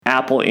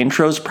Apple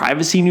intros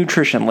privacy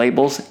nutrition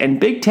labels, and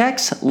Big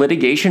Tech's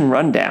litigation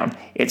rundown.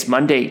 It's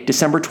Monday,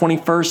 December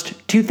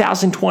 21st,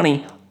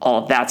 2020.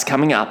 All of that's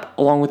coming up,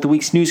 along with the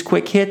week's news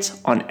quick hits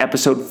on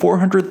episode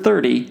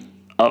 430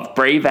 of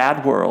Brave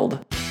Ad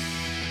World.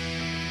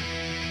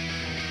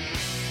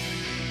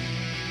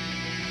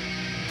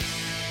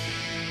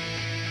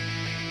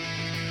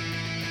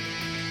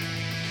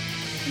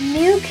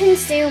 New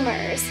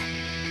consumers,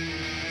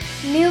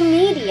 new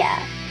media,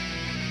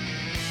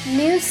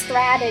 new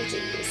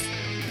strategies.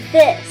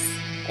 This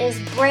is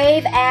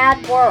Brave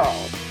Ad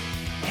World.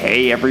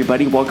 Hey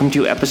everybody, welcome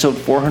to episode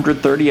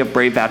 430 of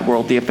Brave Ad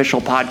World, the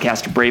official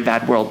podcast of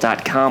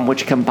braveadworld.com,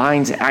 which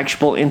combines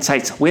actionable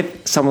insights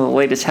with some of the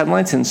latest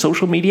headlines in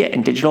social media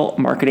and digital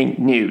marketing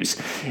news.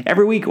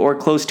 Every week or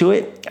close to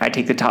it, I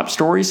take the top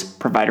stories,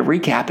 provide a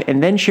recap,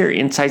 and then share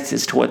insights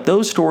as to what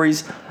those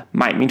stories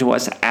might mean to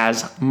us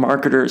as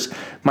marketers.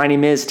 My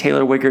name is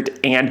Taylor Wiggert,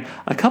 and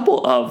a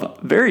couple of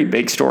very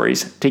big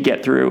stories to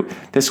get through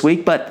this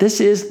week, but this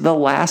is the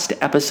last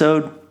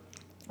episode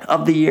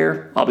of the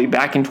year. I'll be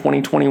back in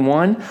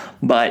 2021,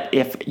 but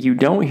if you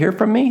don't hear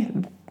from me,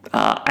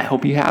 I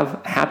hope you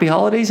have happy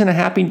holidays and a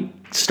happy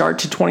start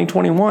to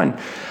 2021.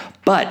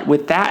 But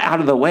with that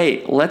out of the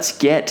way, let's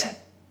get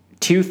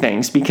to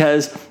things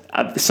because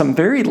some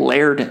very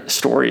layered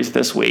stories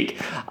this week.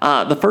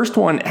 The first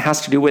one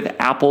has to do with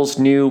Apple's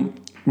new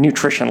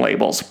nutrition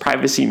labels,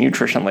 privacy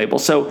nutrition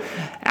labels. So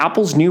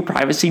Apple's new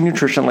privacy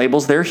nutrition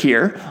labels, they're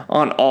here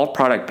on all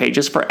product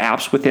pages for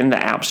apps within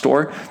the App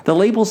Store. The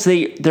labels,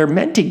 they're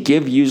meant to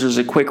give users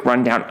a quick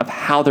rundown of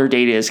how their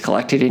data is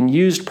collected and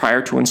used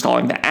prior to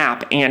installing the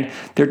app, and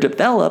they're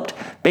developed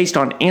based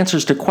on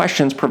answers to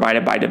questions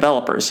provided by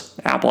developers.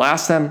 Apple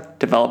asks them,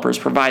 developers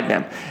provide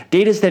them.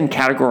 Data is then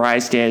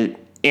categorized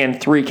in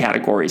three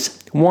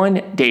categories.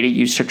 1, data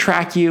used to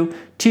track you.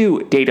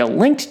 2, data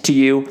linked to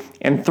you.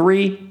 And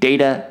 3,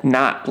 data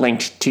not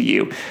linked to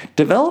you.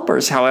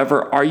 Developers,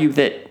 however, argue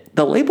that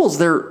the labels,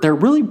 they're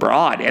really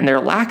broad, and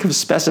their lack of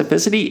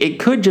specificity, it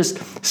could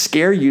just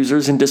scare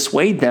users and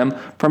dissuade them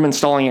from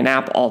installing an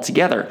app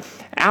altogether.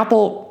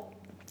 Apple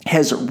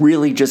has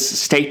really just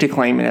staked a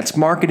claim in its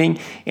marketing,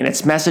 in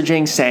its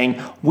messaging, saying,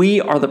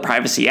 we are the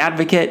privacy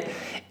advocate.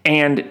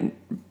 And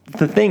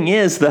the thing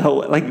is, though,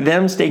 like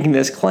them staking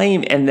this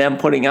claim and them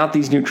putting out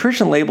these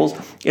nutrition labels,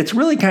 it's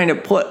really kind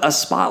of put a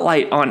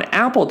spotlight on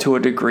Apple to a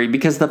degree,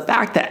 because the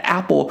fact that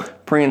Apple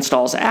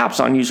pre-installs apps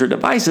on user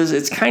devices,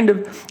 it's kind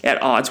of at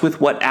odds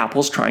with what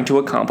Apple's trying to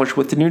accomplish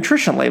with the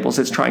nutrition labels.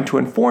 It's trying to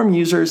inform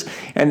users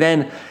and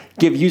then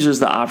give users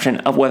the option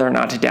of whether or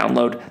not to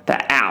download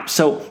the app.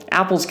 So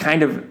Apple's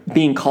kind of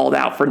being called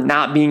out for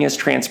not being as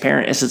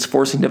transparent as it's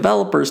forcing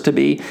developers to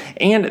be,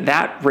 and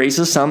that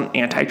raises some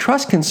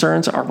antitrust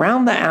concerns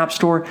around the App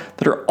Store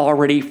that are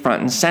already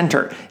front and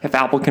center. If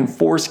Apple can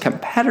force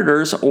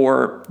competitors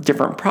or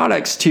different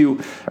products to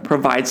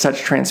provide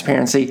such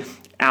transparency,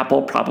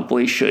 Apple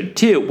probably should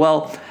too.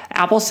 Well,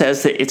 Apple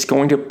says that it's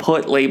going to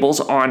put labels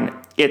on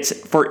its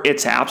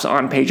apps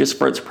on pages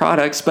for its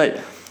products, but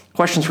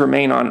questions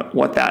remain on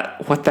what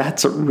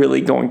that's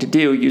really going to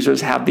do.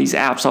 Users have these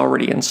apps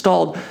already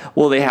installed.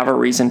 Will they have a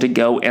reason to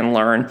go and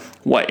learn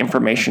what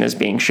information is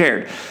being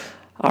shared?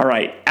 All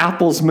right,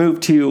 Apple's move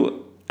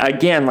to,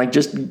 again, like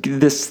just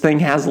this thing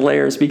has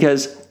layers,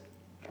 because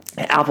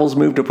Apple's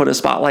move to put a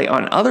spotlight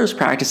on others'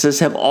 practices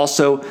have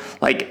also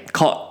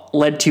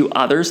led to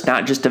others,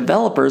 not just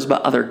developers,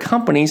 but other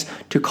companies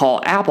to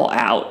call Apple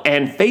out.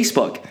 And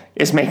Facebook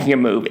is making a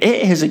move.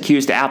 It has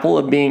accused Apple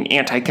of being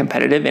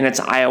anti-competitive in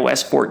its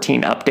iOS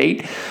 14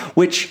 update,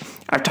 which,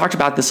 I've talked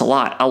about this a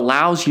lot,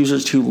 allows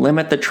users to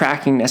limit the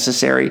tracking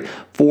necessary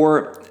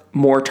for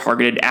more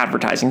targeted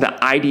advertising. The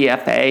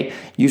IDFA,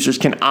 users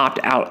can opt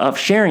out of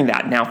sharing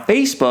that. Now,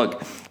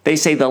 Facebook, they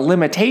say the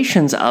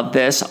limitations of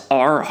this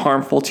are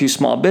harmful to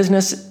small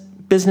businesses,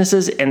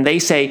 and they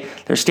say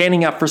they're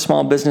standing up for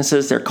small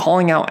businesses. They're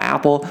calling out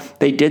Apple.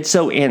 They did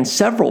so in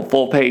several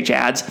full-page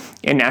ads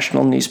in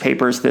national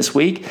newspapers this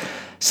week.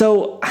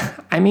 So,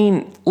 I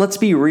mean, let's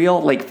be real.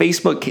 Like,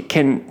 Facebook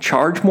can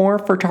charge more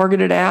for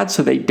targeted ads,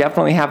 so they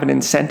definitely have an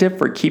incentive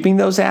for keeping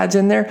those ads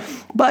in there.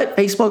 But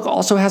Facebook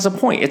also has a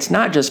point. It's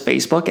not just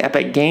Facebook.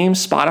 Epic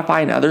Games,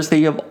 Spotify, and others,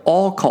 they have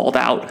all called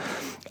out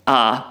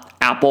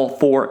Apple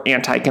for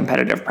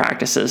anti-competitive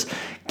practices.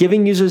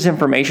 Giving users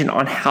information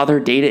on how their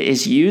data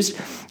is used,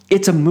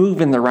 it's a move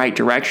in the right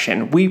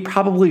direction. We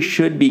probably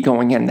should be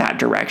going in that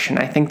direction.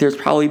 I think there's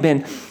probably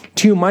been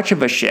too much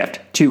of a shift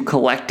to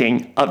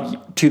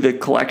the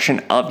collection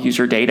of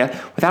user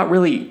data without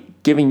really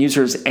giving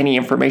users any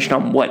information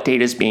on what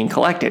data is being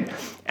collected.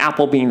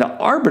 Apple being the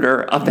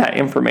arbiter of that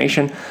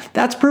information,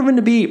 that's proven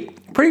to be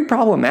pretty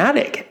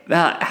problematic.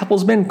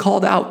 Apple's been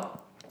called out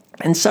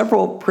in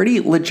several pretty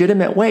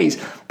legitimate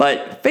ways,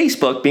 but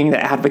Facebook being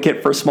the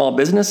advocate for small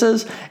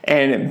businesses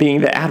and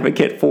being the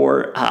advocate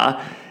for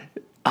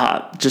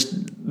just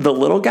the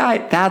little guy,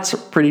 that's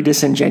pretty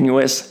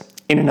disingenuous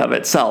in and of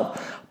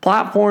itself.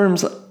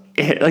 Platforms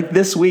like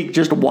this week,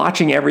 just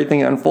watching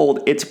everything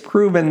unfold, it's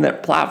proven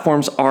that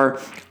platforms are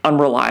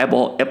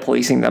unreliable at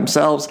policing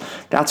themselves.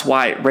 That's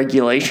why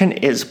regulation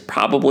is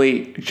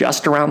probably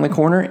just around the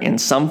corner in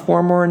some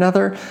form or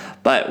another.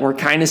 But we're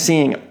kind of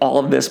seeing all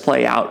of this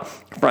play out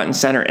front and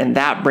center. And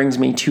that brings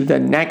me to the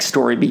next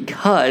story,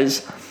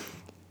 because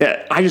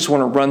I just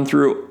want to run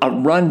through a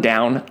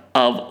rundown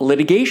of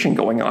litigation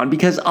going on,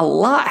 because a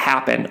lot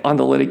happened on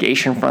the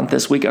litigation front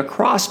this week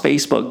across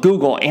Facebook,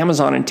 Google,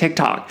 Amazon, and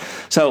TikTok.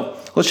 So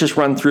let's just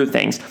run through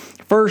things.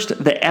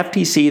 First, the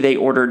FTC, they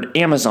ordered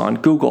Amazon,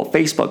 Google,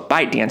 Facebook,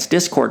 ByteDance,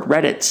 Discord,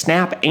 Reddit,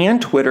 Snap, and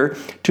Twitter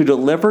to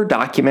deliver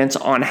documents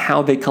on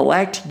how they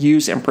collect,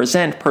 use, and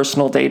present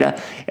personal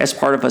data as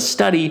part of a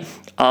study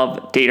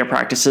of data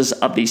practices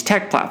of these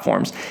tech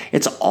platforms.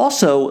 It's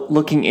also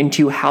looking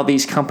into how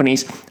these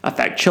companies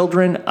affect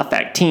children,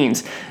 affect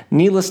teens.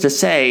 Needless to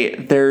say,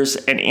 there's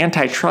an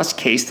antitrust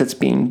case that's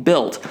being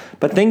built,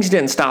 but things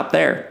didn't stop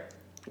there.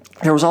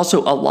 There was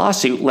also a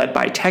lawsuit led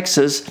by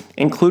Texas,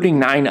 including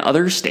 9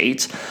 other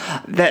states,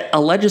 that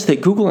alleges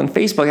that Google and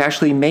Facebook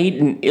actually made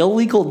an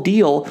illegal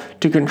deal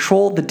to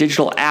control the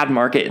digital ad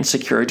market and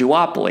secure a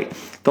duopoly.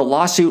 The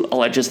lawsuit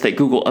alleges that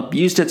Google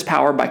abused its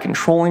power by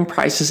controlling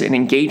prices and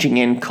engaging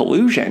in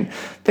collusion.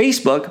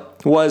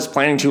 Facebook was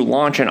planning to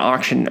launch an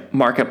auction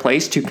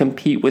marketplace to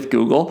compete with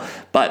Google,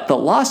 but the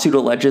lawsuit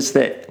alleges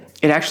that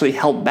it actually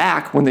held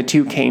back when the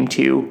two came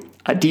to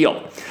a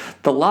deal.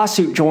 The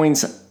lawsuit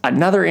joins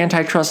another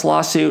antitrust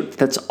lawsuit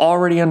that's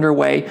already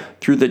underway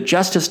through the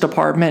Justice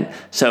Department.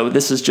 So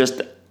this is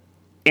just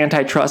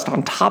antitrust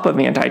on top of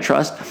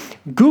antitrust.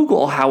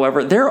 Google,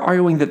 however, they're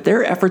arguing that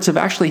their efforts have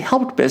actually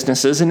helped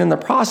businesses, and in the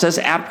process,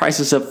 ad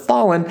prices have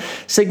fallen,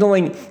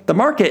 signaling the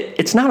market,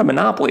 it's not a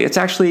monopoly, it's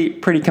actually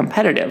pretty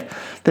competitive.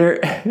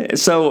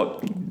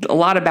 So a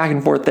lot of back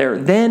and forth there.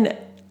 Then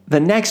the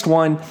next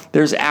one,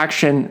 there's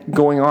action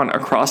going on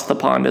across the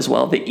pond as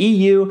well. The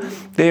EU,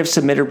 they have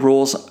submitted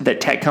rules that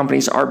tech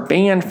companies are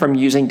banned from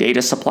using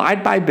data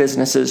supplied by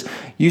businesses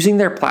using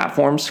their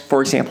platforms,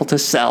 for example, to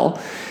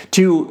sell.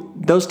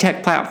 Those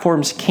tech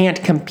platforms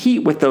can't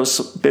compete with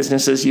those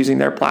businesses using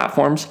their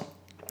platforms,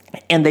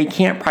 and they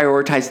can't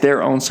prioritize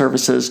their own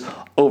services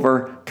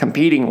over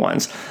competing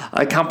ones.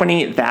 A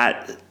company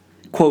that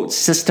quote,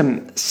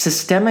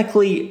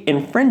 systemically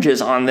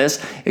infringes on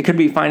this, it could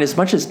be fined as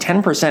much as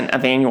 10%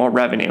 of annual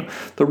revenue.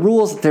 The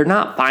rules, they're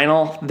not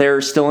final,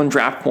 they're still in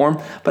draft form,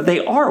 but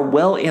they are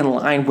well in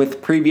line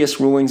with previous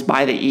rulings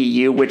by the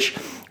EU, which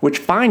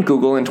fined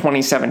Google in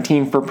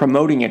 2017 for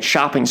promoting its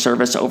shopping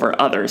service over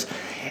others.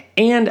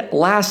 And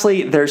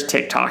lastly, there's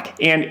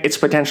TikTok and its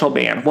potential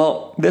ban.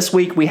 Well, this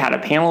week we had a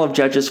panel of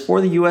judges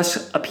for the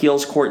U.S.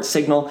 Appeals Court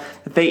signal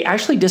that they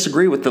actually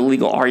disagree with the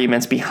legal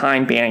arguments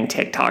behind banning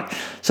TikTok.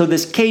 So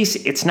this case,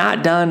 it's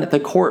not done,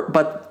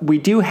 but we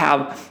do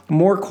have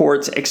more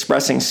courts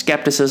expressing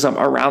skepticism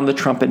around the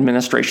Trump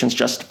administration's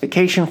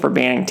justification for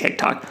banning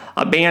TikTok.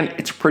 A ban,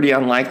 it's pretty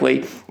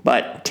unlikely,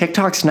 but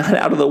TikTok's not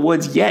out of the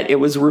woods yet. It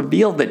was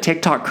revealed that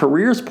TikTok's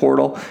careers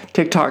portal,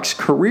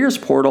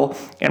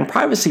 and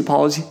privacy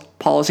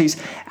policies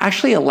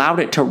actually allowed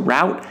it to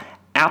route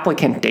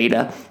applicant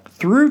data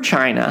through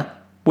China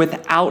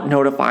without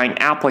notifying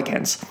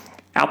applicants.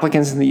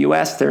 Applicants in the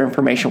US, their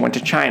information went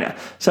to China.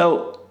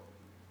 So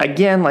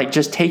again, like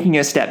just taking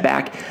a step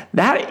back,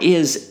 that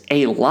is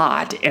a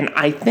lot. And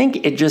I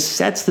think it just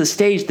sets the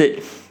stage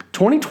that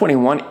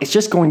 2021 is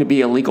just going to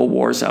be a legal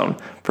war zone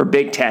for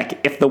big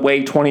tech if the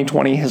way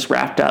 2020 has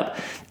wrapped up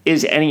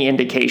is any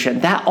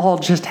indication. That all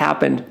just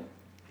happened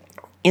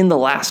in the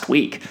last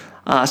week.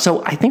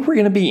 So I think we're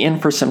going to be in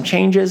for some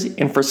changes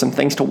and for some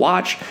things to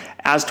watch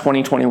as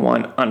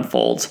 2021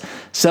 unfolds.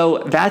 So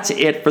that's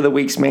it for the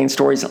week's main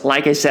stories.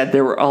 Like I said,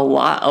 there were a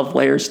lot of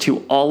layers to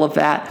all of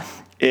that.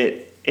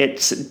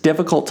 It's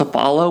difficult to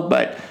follow,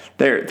 but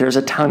there's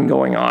a ton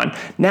going on.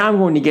 Now I'm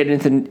going to get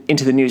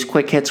into the news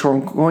quick hits, where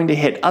I'm going to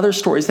hit other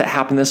stories that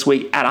happened this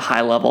week at a high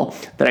level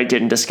that I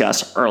didn't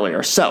discuss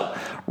earlier. So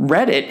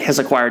Reddit has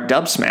acquired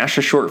Dubsmash,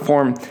 a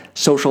short-form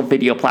social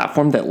video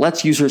platform that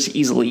lets users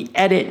easily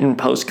edit and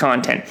post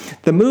content.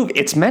 The move,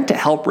 it's meant to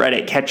help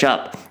Reddit catch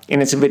up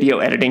in its video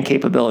editing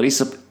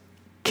capabilities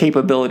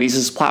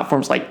as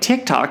platforms like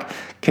TikTok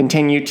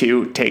continue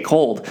to take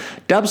hold.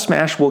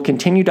 Dubsmash will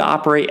continue to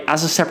operate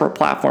as a separate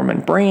platform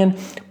and brand,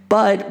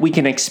 but we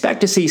can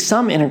expect to see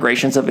some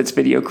integrations of its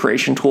video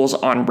creation tools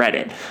on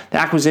Reddit. The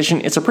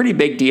acquisition, it's a pretty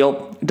big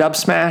deal.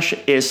 Dubsmash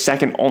is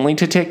second only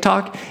to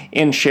TikTok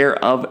in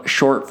share of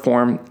short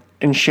form,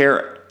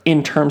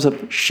 in terms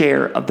of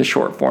share of the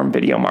short form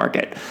video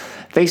market.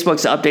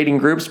 Facebook's updating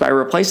groups by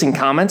replacing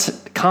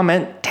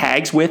comment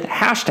tags with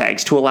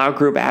hashtags to allow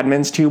group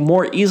admins to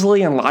more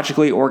easily and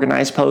logically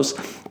organize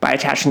posts by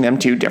attaching them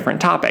to different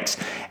topics.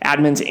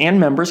 Admins and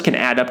members can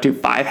add up to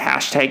 5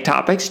 hashtag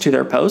topics to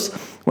their posts.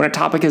 When a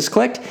topic is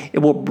clicked, it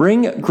will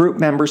bring group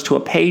members to a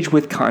page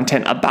with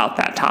content about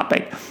that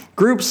topic.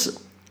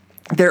 Groups,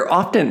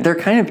 they're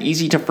kind of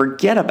easy to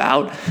forget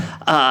about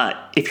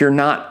if you're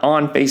not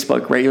on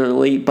Facebook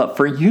regularly, but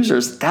for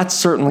users, that's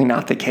certainly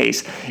not the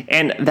case.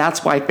 And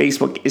that's why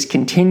Facebook is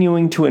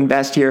continuing to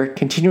invest here,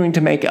 continuing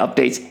to make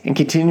updates, and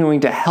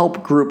continuing to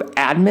help group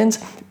admins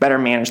better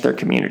manage their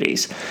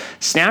communities.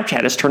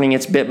 Snapchat is turning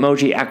its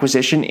Bitmoji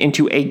acquisition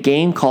into a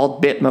game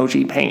called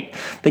Bitmoji Paint.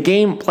 The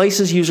game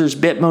places users'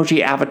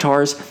 Bitmoji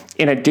avatars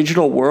in a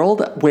digital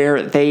world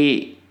where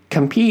they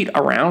compete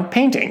around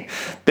painting.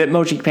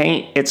 Bitmoji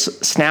Paint, it's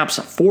Snap's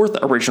fourth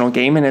original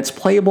game, and it's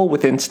playable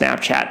within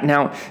Snapchat.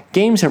 Now,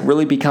 games have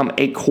really become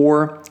a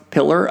core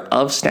pillar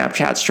of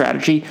Snapchat's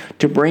strategy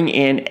to bring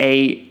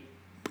in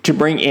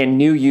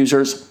new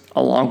users,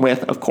 along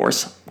with, of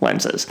course,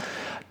 lenses.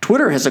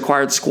 Twitter has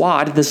acquired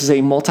Squad. This is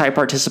a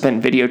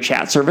multi-participant video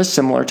chat service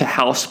similar to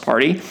House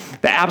Party.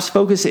 The app's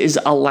focus is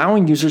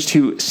allowing users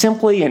to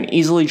simply and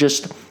easily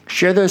just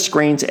share their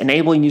screens,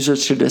 enabling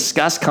users to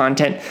discuss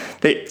content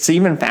that's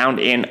even found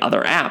in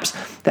other apps.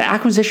 The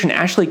acquisition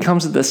actually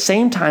comes at the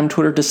same time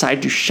Twitter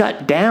decided to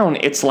shut down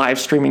its live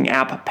streaming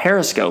app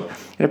Periscope.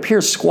 It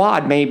appears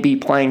Squad may be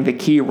playing the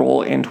key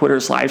role in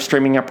Twitter's live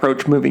streaming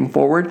approach moving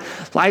forward.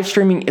 Live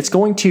streaming, it's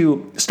going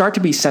to start to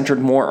be centered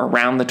more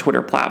around the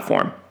Twitter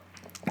platform.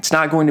 It's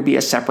not going to be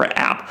a separate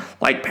app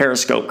like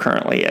Periscope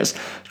currently is.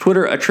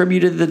 Twitter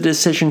attributed the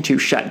decision to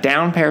shut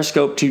down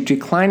Periscope to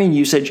declining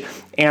usage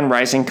and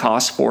rising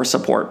costs for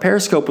support.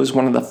 Periscope was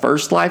one of the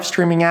first live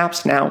streaming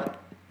apps.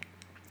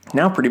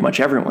 Now pretty much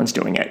everyone's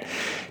doing it.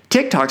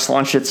 TikTok's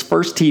launched its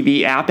first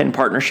TV app in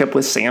partnership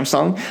with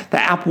Samsung.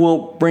 The app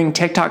will bring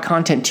TikTok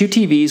content to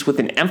TVs with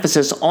an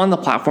emphasis on the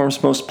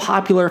platform's most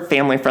popular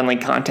family-friendly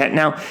content.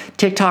 Now,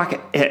 TikTok,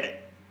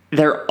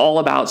 they're all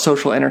about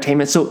social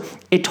entertainment, so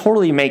it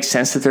totally makes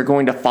sense that they're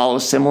going to follow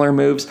similar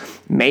moves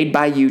made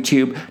by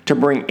YouTube to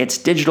bring its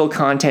digital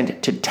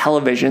content to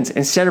televisions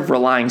instead of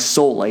relying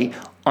solely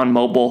on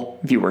mobile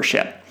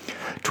viewership.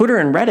 Twitter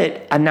and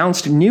Reddit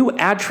announced new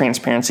ad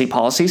transparency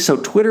policies. So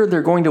Twitter,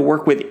 they're going to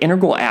work with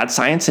Integral Ad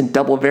Science and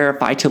Double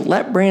Verify to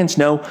let brands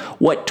know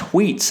what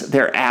tweets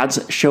their ads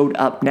showed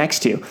up next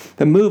to.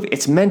 The move,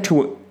 it's meant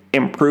to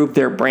improve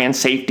their brand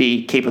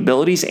safety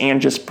capabilities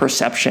and just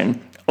perception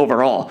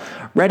overall.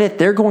 Reddit,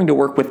 they're going to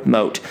work with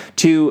Moat,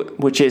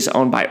 which is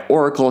owned by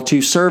Oracle,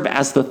 to serve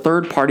as the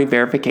third-party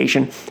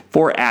verification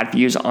for ad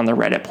views on the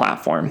Reddit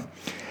platform.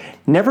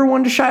 Never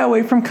one to shy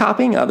away from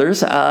copying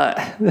others.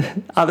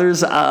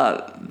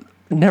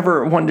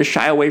 Never one to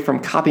shy away from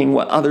copying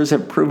what others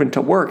have proven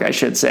to work, I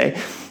should say.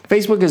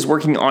 Facebook is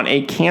working on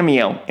a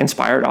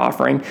Cameo-inspired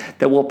offering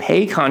that will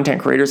pay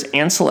content creators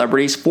and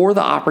celebrities for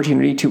the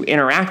opportunity to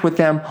interact with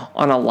them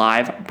on a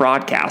live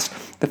broadcast.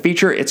 The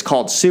feature, it's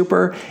called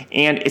Super,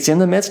 and it's in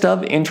the midst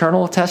of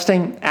internal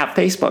testing at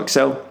Facebook.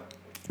 So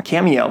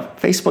Cameo,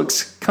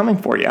 Facebook's coming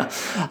for you.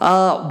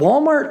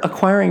 Walmart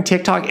acquiring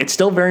TikTok, it's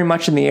still very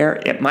much in the air.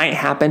 It might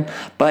happen,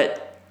 but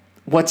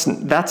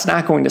that's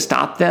not going to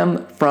stop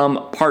them from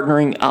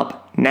partnering up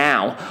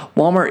now.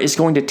 Walmart is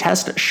going to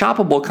test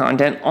shoppable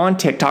content on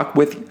TikTok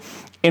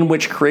in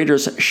which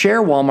creators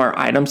share Walmart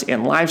items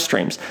in live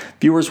streams.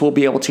 Viewers will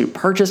be able to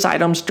purchase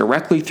items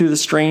directly through the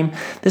stream.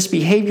 This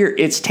behavior,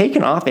 it's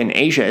taken off in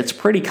Asia. It's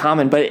pretty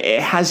common, but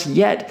it has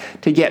yet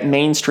to get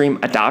mainstream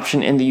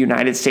adoption in the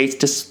United States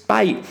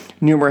despite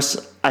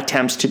numerous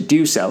attempts to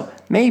do so.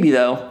 Maybe,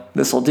 though,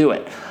 this will do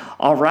it.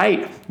 All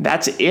right,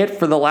 that's it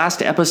for the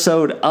last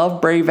episode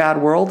of Brave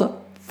Ad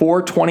World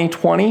for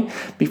 2020.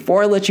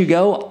 Before I let you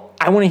go,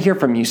 I want to hear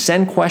from you.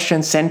 Send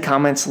questions, send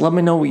comments. Let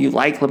me know what you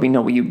like. Let me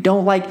know what you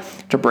don't like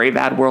to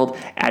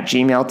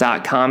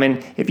braveadworld@gmail.com.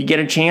 And if you get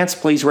a chance,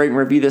 please rate and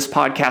review this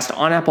podcast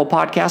on Apple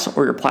Podcasts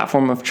or your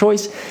platform of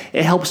choice.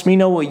 It helps me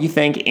know what you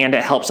think, and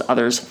it helps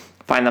others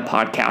find the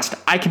podcast.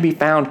 I can be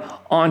found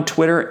on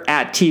Twitter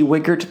at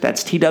TWiegert.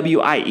 That's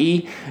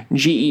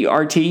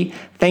TWIEGERT.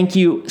 Thank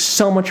you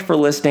so much for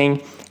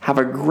listening. Have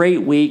a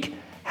great week.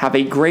 Have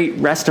a great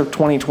rest of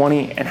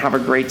 2020 and have a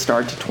great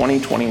start to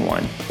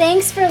 2021.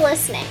 Thanks for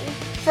listening.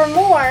 For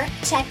more,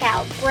 check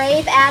out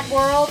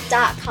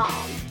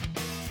braveadworld.com.